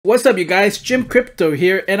What's up you guys, Jim Crypto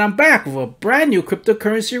here, and I'm back with a brand new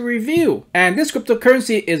cryptocurrency review. And this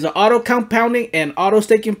cryptocurrency is an auto compounding and auto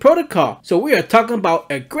staking protocol. So we are talking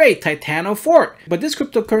about a great Titano fork. But this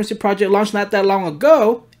cryptocurrency project launched not that long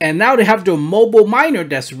ago, and now they have their mobile miner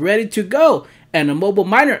that's ready to go. And the mobile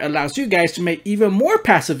miner allows you guys to make even more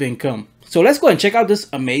passive income. So let's go and check out this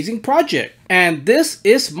amazing project. And this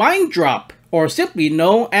is MindDrop, or simply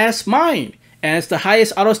known as Mind. And it's the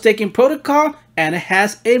highest auto staking protocol, and it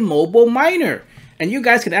has a mobile miner. And you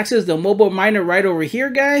guys can access the mobile miner right over here,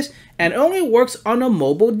 guys. And it only works on a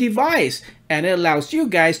mobile device. And it allows you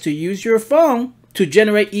guys to use your phone to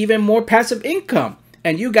generate even more passive income.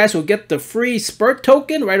 And you guys will get the free Spurt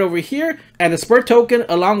token right over here. And the Spurt token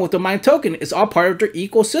along with the Mind token is all part of their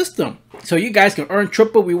ecosystem. So you guys can earn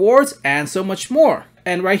triple rewards and so much more.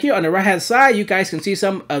 And right here on the right hand side, you guys can see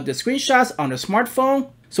some of the screenshots on the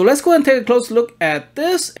smartphone. So let's go and take a close look at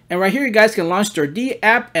this. And right here, you guys can launch their D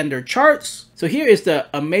app and their charts. So here is the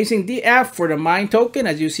amazing D app for the Mind token,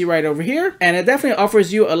 as you see right over here. And it definitely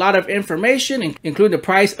offers you a lot of information, including the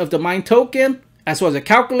price of the Mind token, as well as a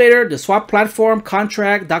calculator, the swap platform,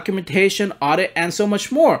 contract, documentation, audit, and so much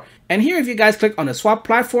more. And here, if you guys click on the swap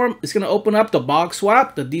platform, it's going to open up the Bog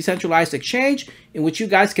Swap, the decentralized exchange, in which you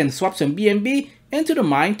guys can swap some BNB into the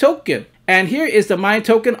Mind token. And here is the Mind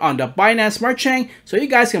token on the Binance Smart Chain. So you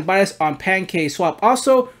guys can buy this on PancakeSwap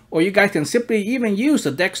also, or you guys can simply even use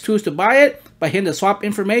the DEX tools to buy it by hitting the swap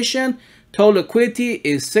information. Total liquidity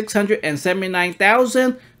is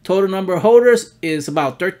 679,000. Total number of holders is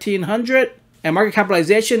about 1,300. And market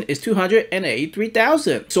capitalization is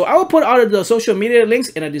 283,000. So I will put all of the social media links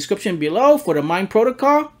in the description below for the Mind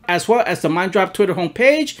protocol, as well as the MindDrop Twitter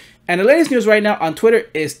homepage. And the latest news right now on Twitter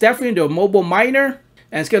is definitely the mobile miner.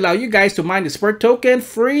 And it's going to allow you guys to mine the Spurt token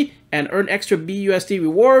free and earn extra BUSD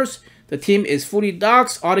rewards. The team is fully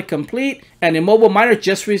doxed, audit complete, and the mobile miner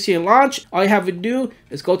just recently launched. All you have to do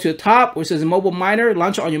is go to the top where it says mobile miner,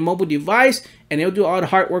 launch it on your mobile device, and it'll do all the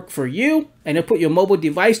hard work for you, and it'll put your mobile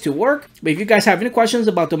device to work. But if you guys have any questions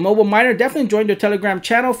about the mobile miner, definitely join their Telegram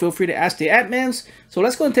channel. Feel free to ask the admins. So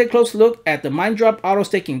let's go and take a close look at the MindDrop auto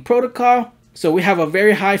staking protocol. So we have a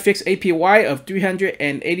very high fixed APY of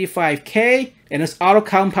 385K, and it's auto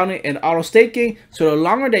compounding and auto staking. So the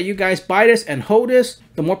longer that you guys buy this and hold this,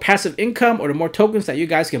 the more passive income or the more tokens that you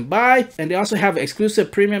guys can buy. And they also have an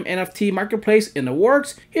exclusive premium NFT marketplace in the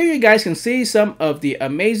works. Here you guys can see some of the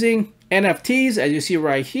amazing NFTs as you see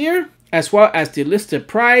right here, as well as the listed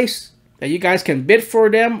price that you guys can bid for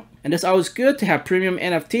them. And it's always good to have premium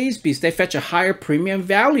NFTs because they fetch a higher premium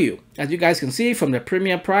value, as you guys can see from the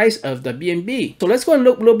premium price of the BNB. So let's go and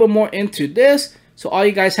look a little bit more into this. So all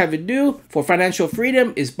you guys have to do for financial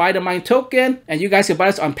freedom is buy the Mind token, and you guys can buy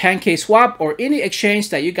this on PancakeSwap or any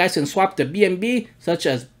exchange that you guys can swap the BNB, such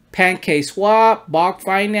as PancakeSwap, Bog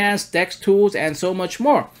Finance, DEX tools, and so much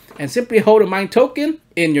more. And simply hold a Mind token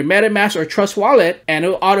in your MetaMask or Trust wallet, and it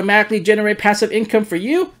will automatically generate passive income for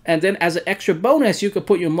you. And then as an extra bonus, you could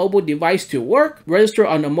put your mobile device to work, register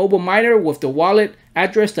on the mobile miner with the wallet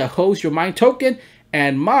address that holds your Mind token,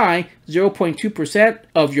 and mine 0.2%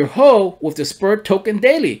 of your hold with the Spurt token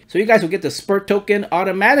daily. So you guys will get the Spurt token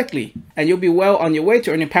automatically, and you'll be well on your way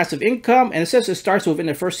to earning passive income. And it says it starts within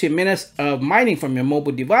the first 10 minutes of mining from your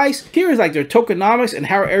mobile device. Here is like their tokenomics and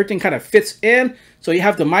how everything kind of fits in. So you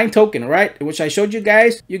have the Mind token, right, which I showed you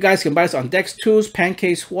guys. You guys can buy this on DEX tools,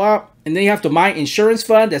 PancakeSwap, and then you have the Mind insurance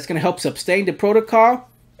fund that's going to help sustain the protocol.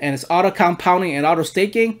 And it's auto compounding and auto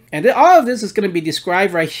staking. And then all of this is going to be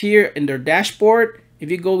described right here in their dashboard. If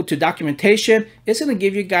you go to documentation, it's going to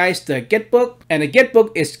give you guys the Getbook. And the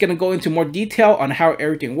Getbook is going to go into more detail on how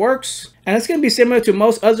everything works. And it's going to be similar to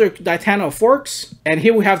most other Titano forks. And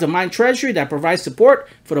here we have the Mind Treasury that provides support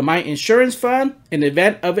for the Mind Insurance Fund in the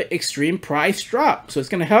event of an extreme price drop. So it's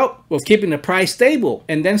going to help with keeping the price stable.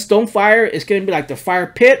 And then Stonefire is going to be like the fire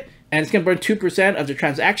pit. And it's going to burn 2% of the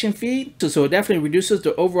transaction fee. So it definitely reduces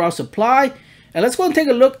the overall supply. And let's go and take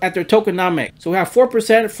a look at their tokenomics. So we have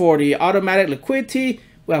 4% for the automatic liquidity.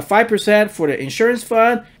 We have 5% for the insurance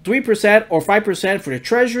fund, 3% or 5% for the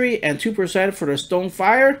treasury, and 2% for the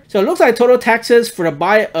Stonefire. So it looks like total taxes for the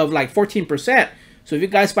buy of like 14%. So if you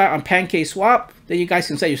guys buy on PancakeSwap, then you guys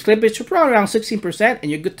can set your slippage to probably around 16%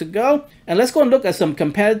 and you're good to go. And let's go and look at some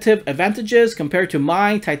competitive advantages compared to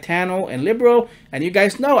Mind, Titano, and Libro. And you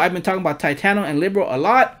guys know I've been talking about Titano and Libro a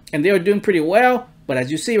lot, and they are doing pretty well. But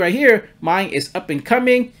as you see right here, Mind is up and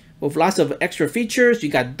coming with lots of extra features. You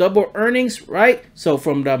got double earnings, right? So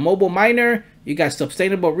from the mobile miner, you got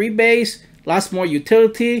sustainable rebates, lots more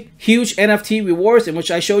utility, huge NFT rewards in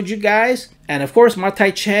which I showed you guys, and of course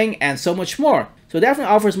multi-chain and so much more. So it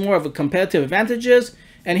definitely offers more of a competitive advantages.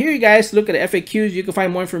 And here you guys look at the FAQs. You can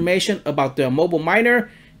find more information about the mobile miner.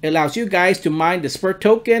 It allows you guys to mine the Spurt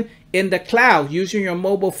token in the cloud using your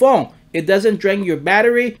mobile phone. It doesn't drain your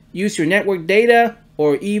battery, use your network data,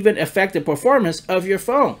 or even affect the performance of your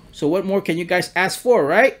phone. So what more can you guys ask for,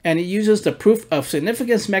 right? And it uses the proof of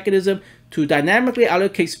significance mechanism to dynamically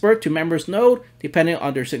allocate Spurt to members node depending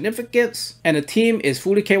on their significance. And the team is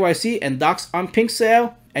fully KYC and doxed on Pink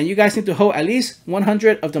Sale. And you guys need to hold at least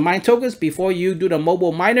 100 of the mine tokens before you do the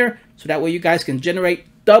mobile miner, so that way you guys can generate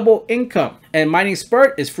double income. And mining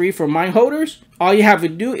Spurt is free for mine holders. All you have to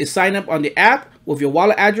do is sign up on the app with your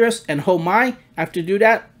wallet address and hold mine. After you do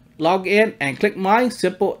that, log in and click mine.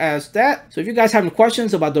 Simple as that. So if you guys have any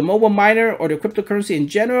questions about the mobile miner or the cryptocurrency in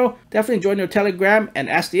general, definitely join their Telegram and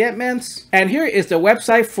ask the admins. And here is the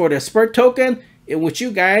website for the Spurt token, in which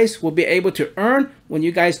you guys will be able to earn when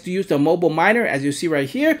you guys use the mobile miner, as you see right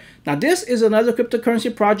here. Now this is another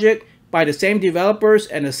cryptocurrency project by the same developers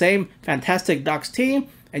and the same fantastic docs team,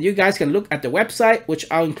 and you guys can look at the website, which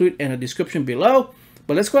I'll include in the description below.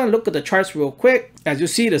 But let's go and look at the charts real quick. As you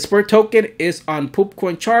see, the Spurt token is on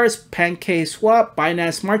Poopcoin charts, Pancake Swap,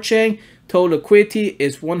 Binance Smart Chain. Total liquidity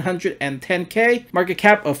is 110k, market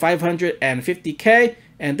cap of 550k.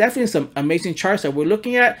 And definitely some amazing charts that we're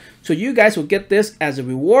looking at. So you guys will get this as a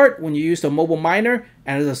reward when you use the mobile miner,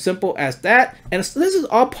 and it's as simple as that. And this is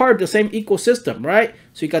all part of the same ecosystem, right?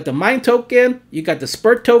 So you got the mine token, you got the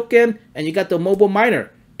Spurt token, and you got the mobile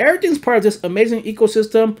miner. Everything's part of this amazing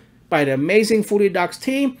ecosystem by the amazing Fully Doxed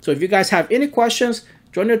team. So if you guys have any questions,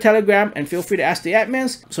 join their Telegram and feel free to ask the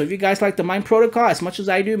admins. So if you guys like the Mind Protocol as much as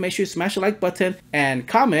I do, make sure you smash the like button and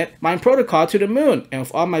comment Mind Protocol to the moon. And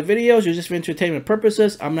with all my videos, you're just for entertainment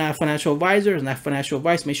purposes. I'm not a financial advisor, it's not financial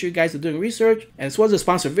advice. Make sure you guys are doing research. And this was a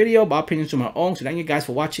sponsored video, but opinions of my own. So thank you guys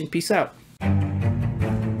for watching. Peace out.